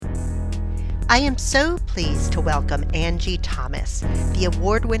I am so pleased to welcome Angie Thomas, the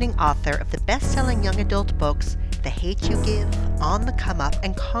award-winning author of the best-selling young adult books, The Hate U Give, On the Come Up,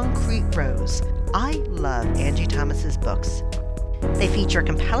 and Concrete Rose. I love Angie Thomas's books. They feature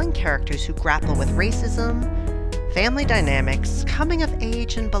compelling characters who grapple with racism, family dynamics, coming of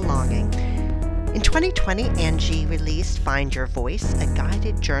age, and belonging. In 2020, Angie released Find Your Voice, a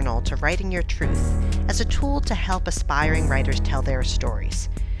guided journal to writing your truth, as a tool to help aspiring writers tell their stories.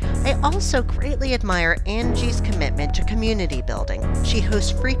 I also greatly admire Angie's commitment to community building. She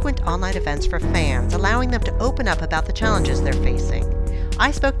hosts frequent online events for fans, allowing them to open up about the challenges they're facing.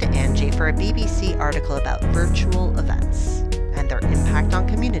 I spoke to Angie for a BBC article about virtual events and their impact on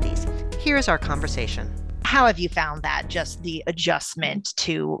communities. Here's our conversation. How have you found that, just the adjustment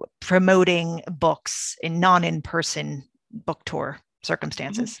to promoting books in non-in-person book tour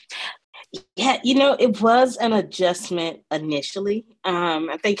circumstances? Yeah, it was an adjustment initially.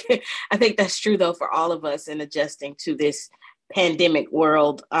 I think that's true though for all of us in adjusting to this pandemic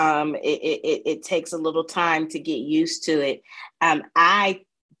world. It takes a little time to get used to it. I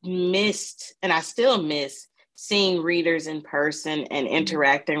missed, and I still miss, seeing readers in person and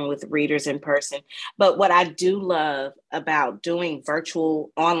interacting with readers in person. But what I do love about doing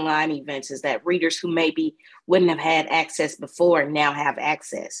virtual online events is that readers who maybe wouldn't have had access before now have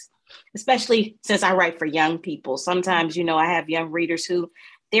access. Especially since I write for young people. Sometimes, I have young readers who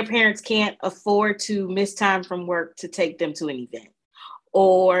their parents can't afford to miss time from work to take them to an event,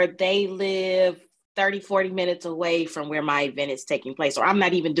 or they live 30, 40 minutes away from where my event is taking place, or I'm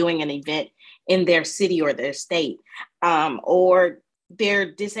not even doing an event in their city or their state, or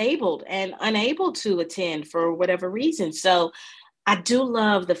they're disabled and unable to attend for whatever reason. So I do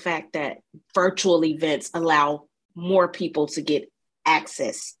love the fact that virtual events allow more people to get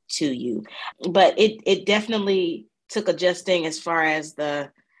access to you. But it definitely took adjusting as far as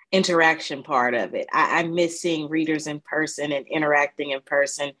the interaction part of it. I miss seeing readers in person and interacting in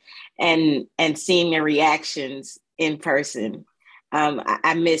person and seeing their reactions in person.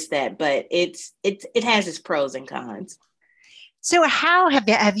 I miss that, but it has its pros and cons. So how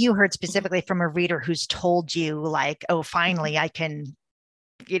have you heard specifically from a reader who's told you like, oh, finally I can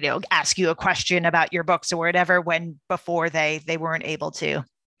ask you a question about your books or whatever, when before they weren't able to?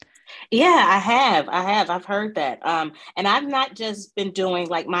 Yeah, I have. I've heard that. And I've not just been doing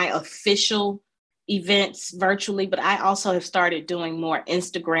like my official events virtually, but I also have started doing more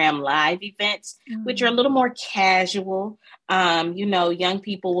Instagram live events, which are a little more casual. Young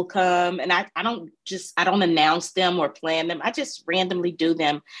people will come, and I don't announce them or plan them. I just randomly do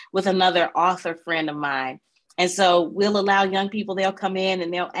them with another author friend of mine. And so we'll allow young people, they'll come in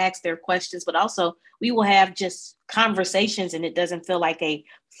and they'll ask their questions, but also we will have just conversations, and it doesn't feel like a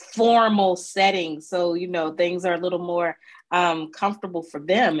formal setting. So, things are a little more comfortable for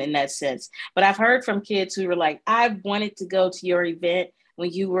them in that sense. But I've heard from kids who were like, I wanted to go to your event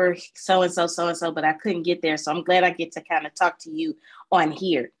when you were so-and-so, but I couldn't get there. So I'm glad I get to kind of talk to you on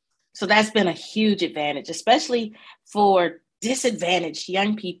here. So that's been a huge advantage, especially for disadvantaged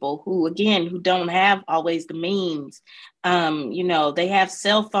young people who don't have always the means. They have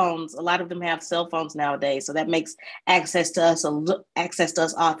cell phones. A lot of them have cell phones nowadays. So that makes access to us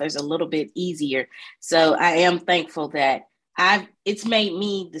authors a little bit easier. So I am thankful that it's made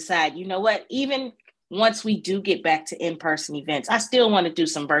me decide, even once we do get back to in-person events, I still want to do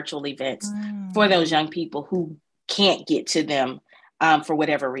some virtual events for those young people who can't get to them for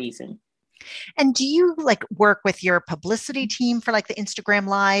whatever reason. And do you work with your publicity team for the Instagram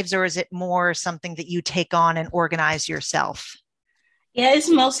lives, or is it more something that you take on and organize yourself? Yeah, it's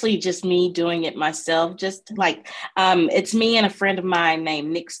mostly just me doing it myself. Just it's me and a friend of mine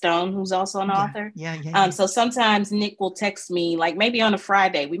named Nick Stone, who's also an author. Yeah. So sometimes Nick will text me, maybe on a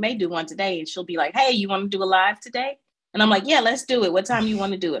Friday. We may do one today, and she'll be like, "Hey, you want to do a live today?" And I'm like, yeah, let's do it. What time you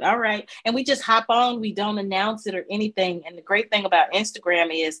want to do it? All right. And we just hop on. We don't announce it or anything. And the great thing about Instagram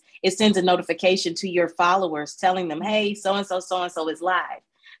is it sends a notification to your followers telling them, hey, so-and-so is live.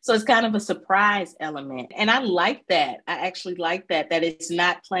 So it's kind of a surprise element. And I like that. I actually like that it's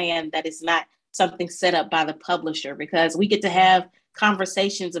not planned, that it's not something set up by the publisher, because we get to have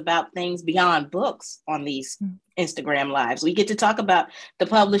conversations about things beyond books on these Instagram lives. We get to talk about the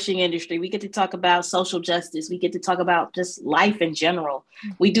publishing industry. We get to talk about social justice. We get to talk about just life in general.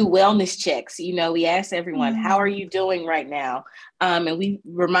 We do wellness checks. We ask everyone, how are you doing right now? And we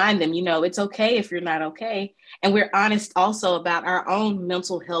remind them, it's okay if you're not okay. And we're honest also about our own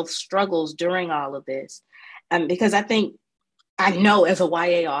mental health struggles during all of this. Because I know as a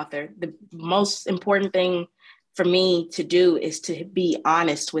YA author, the most important thing for me to do is to be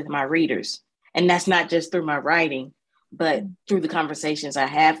honest with my readers. And that's not just through my writing, but through the conversations I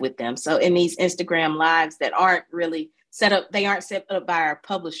have with them. So in these Instagram lives that aren't really set up, they aren't set up by our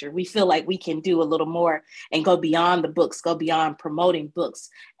publisher, we feel like we can do a little more and go beyond the books, go beyond promoting books,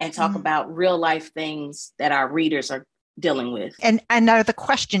 and talk about real life things that our readers are dealing with. And are the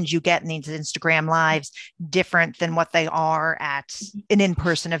questions you get in these Instagram lives different than what they are at an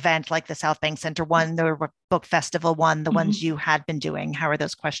in-person event like the South Bank Center one, the book festival one, the ones you had been doing? How are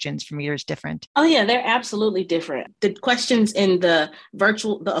those questions from yours different? Oh yeah, they're absolutely different. The questions in the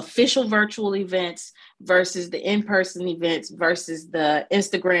official virtual events versus the in-person events versus the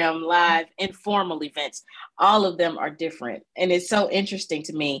Instagram live informal events, all of them are different. And it's so interesting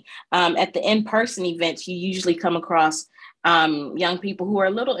to me. At the in-person events, you usually come across young people who are a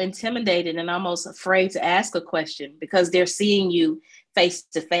little intimidated and almost afraid to ask a question because they're seeing you face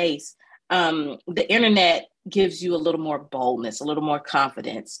to face. The internet gives you a little more boldness, a little more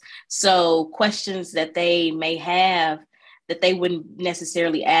confidence. So questions that they may have that they wouldn't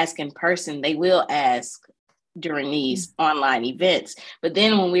necessarily ask in person, they will ask during these online events. But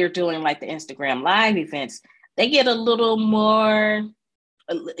then when we're doing like the Instagram live events, they get a little more,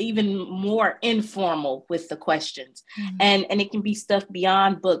 even more informal with the questions. And it can be stuff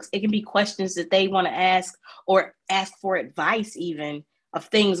beyond books. It can be questions that they want to ask or ask for advice even of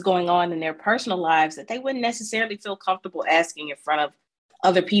things going on in their personal lives that they wouldn't necessarily feel comfortable asking in front of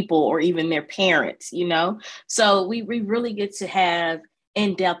other people or even their parents, you know? So we really get to have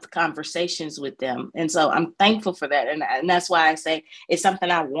in-depth conversations with them. And so I'm thankful for that. And that's why I say it's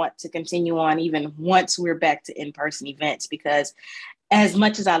something I want to continue on even once we're back to in-person events, because as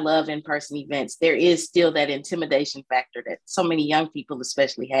much as I love in-person events, there is still that intimidation factor that so many young people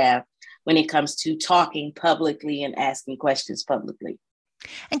especially have when it comes to talking publicly and asking questions publicly.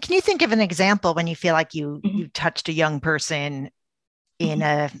 And can you think of an example when you feel like you touched a young person in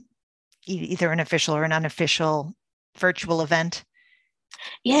either an official or an unofficial virtual event?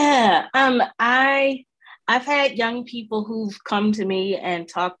 Yeah, I've had young people who've come to me and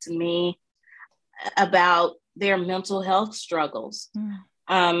talked to me about their mental health struggles.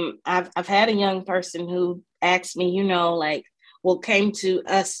 I've had a young person who asked me, came to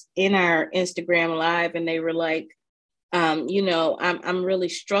us in our Instagram live, and they were like, I'm really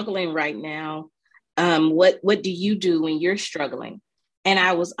struggling right now. What do you do when you're struggling? And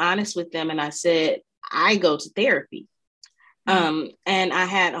I was honest with them, and I said, I go to therapy. And I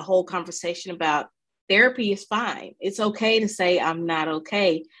had a whole conversation about therapy is fine. It's okay to say I'm not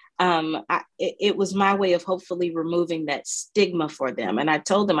okay. It was my way of hopefully removing that stigma for them. And I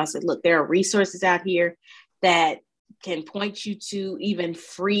told them, I said, look, there are resources out here that can point you to even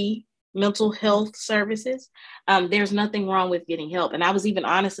free mental health services. There's nothing wrong with getting help. And I was even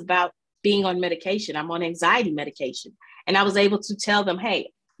honest about being on medication. I'm on anxiety medication. And I was able to tell them,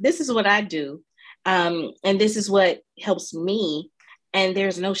 hey, this is what I do. And this is what helps me. And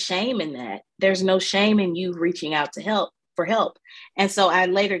there's no shame in that. There's no shame in you reaching out for help. And so I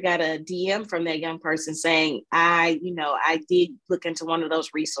later got a DM from that young person saying, I did look into one of those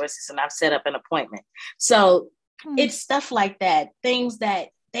resources and I've set up an appointment. So it's stuff like that, things that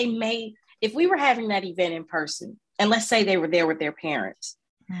they may, if we were having that event in person, and let's say they were there with their parents,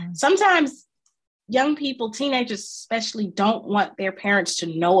 sometimes young people, teenagers especially, don't want their parents to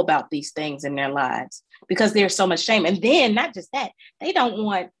know about these things in their lives because there's so much shame. And then not just that, they don't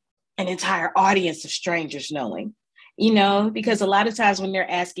want an entire audience of strangers knowing, because a lot of times when they're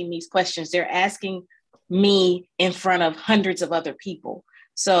asking these questions, they're asking me in front of hundreds of other people.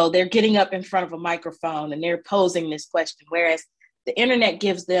 So they're getting up in front of a microphone and they're posing this question, whereas the internet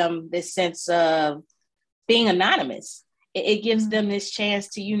gives them this sense of being anonymous. It gives them this chance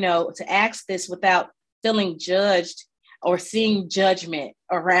to, to ask this without feeling judged or seeing judgment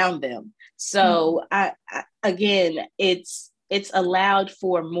around them. So again, it's allowed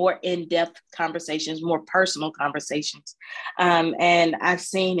for more in-depth conversations, more personal conversations. And I've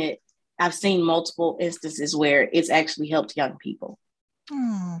seen multiple instances where it's actually helped young people.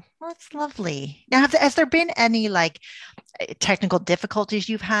 Oh, that's lovely. Now, has there been any technical difficulties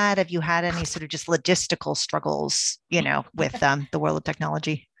you've had? Have you had any sort of just logistical struggles, with the world of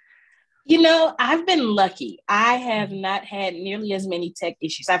technology? I've been lucky. I have not had nearly as many tech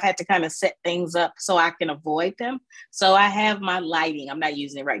issues. I've had to kind of set things up so I can avoid them. So I have my lighting. I'm not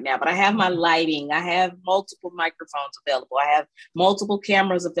using it right now, but I have my lighting. I have multiple microphones available. I have multiple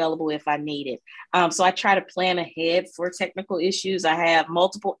cameras available if I need it. So I try to plan ahead for technical issues. I have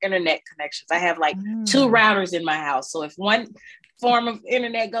multiple internet connections. I have 2 routers in my house. So if one form of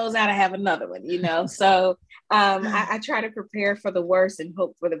internet goes out, I have another one, So I try to prepare for the worst and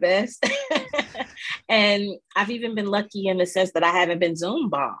hope for the best. And I've even been lucky in the sense that I haven't been Zoom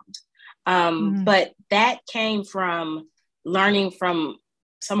bombed. But that came from learning from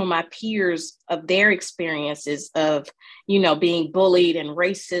some of my peers of their experiences of, being bullied and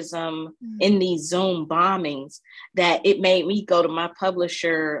racism in these Zoom bombings, that it made me go to my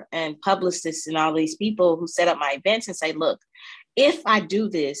publisher and publicists and all these people who set up my events and say, look, if I do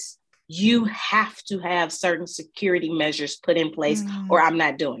this, you have to have certain security measures put in place or I'm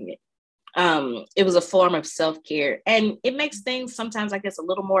not doing it. It was a form of self-care, and it makes things sometimes, I guess, a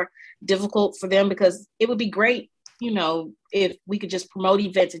little more difficult for them, because it would be great, if we could just promote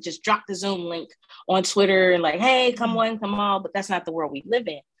events and just drop the Zoom link on Twitter and like, hey, come on, come on. But that's not the world we live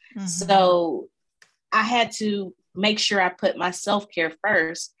in. So I had to make sure I put my self-care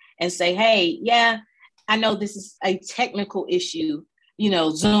first and say, hey, yeah, I know this is a technical issue,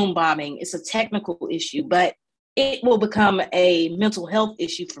 Zoom bombing. It's a technical issue, but it will become a mental health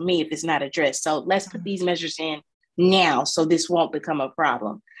issue for me if it's not addressed. So let's put these measures in now so this won't become a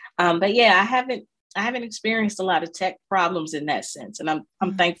problem. But yeah, I haven't experienced a lot of tech problems in that sense. And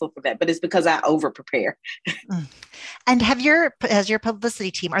I'm thankful for that, but it's because I over prepare. And has your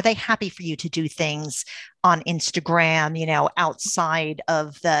publicity team, are they happy for you to do things on Instagram, outside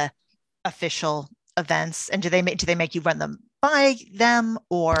of the official events? And do they make you run them by them,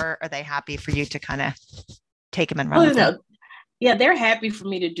 or are they happy for you to kind of take them and run with them? Yeah, they're happy for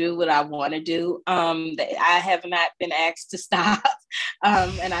me to do what I want to do. I have not been asked to stop,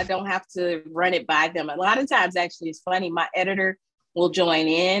 and I don't have to run it by them. A lot of times, actually, it's funny, my editor will join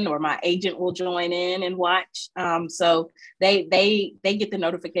in or my agent will join in and watch. So they get the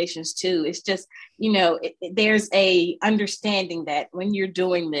notifications too. It's just, there's a understanding that when you're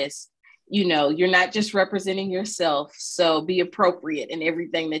doing this, you're not just representing yourself. So be appropriate in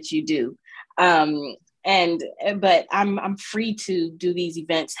everything that you do. But I'm free to do these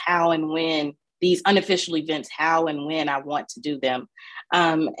events how and when, these unofficial events how and when I want to do them.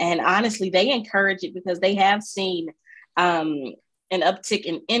 And honestly, they encourage it because they have seen an uptick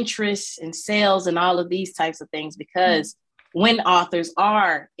in interest and sales and all of these types of things, because when authors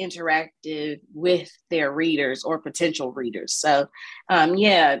are interactive with their readers or potential readers. So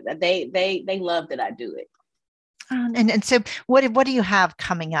they love that I do it. And so what do you have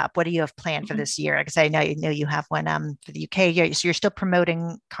coming up? What do you have planned for this year? Because I know you have one for the UK. So you're still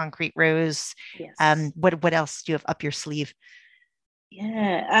promoting Concrete Rose. Yes. What else do you have up your sleeve?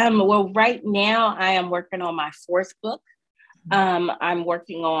 Yeah. Well, right now I am working on my fourth book. I'm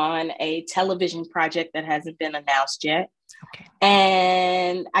working on a television project that hasn't been announced yet. Okay.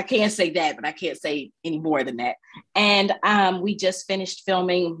 And I can't say that, but I can't say any more than that. And we just finished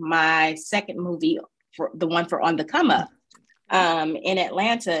filming my second movie, for the one for On the Come Up, in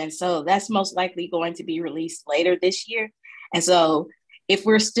Atlanta. And so that's most likely going to be released later this year. And so if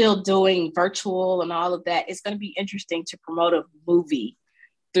we're still doing virtual and all of that, it's going to be interesting to promote a movie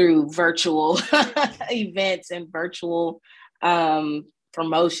through virtual events and virtual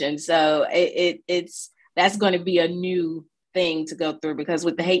promotion. So that's going to be a new thing to go through, because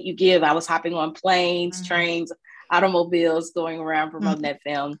with The Hate U Give, I was hopping on planes, trains, automobiles, going around promoting that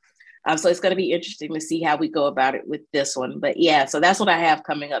film. So it's going to be interesting to see how we go about it with this one. But yeah, so that's what I have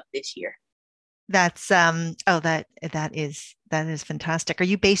coming up this year. That's that is fantastic. Are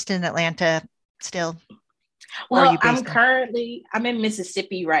you based in Atlanta still? Well, I'm in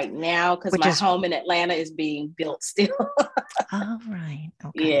Mississippi right now because my home in Atlanta is being built still. Oh, right.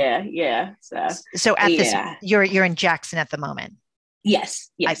 Okay. Yeah. So at this, you're in Jackson at the moment.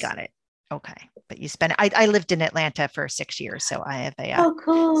 Yes. I got it. Okay. But you spent, I lived in Atlanta for 6 years, so I have a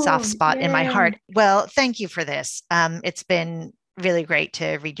cool. soft spot in my heart. Well, thank you for this. It's been really great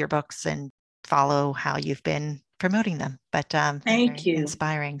to read your books and follow how you've been promoting them, but thank you.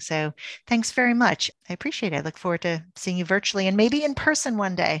 Inspiring. So thanks very much. I appreciate it. I look forward to seeing you virtually and maybe in person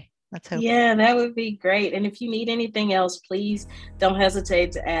one day. Let's hope. Yeah, that would be great. And if you need anything else, please don't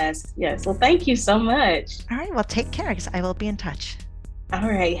hesitate to ask. Yes. Well, thank you so much. All right. Well, take care, because I will be in touch. All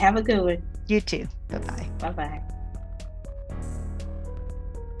right. Have a good one. You too. Bye-bye. Bye-bye.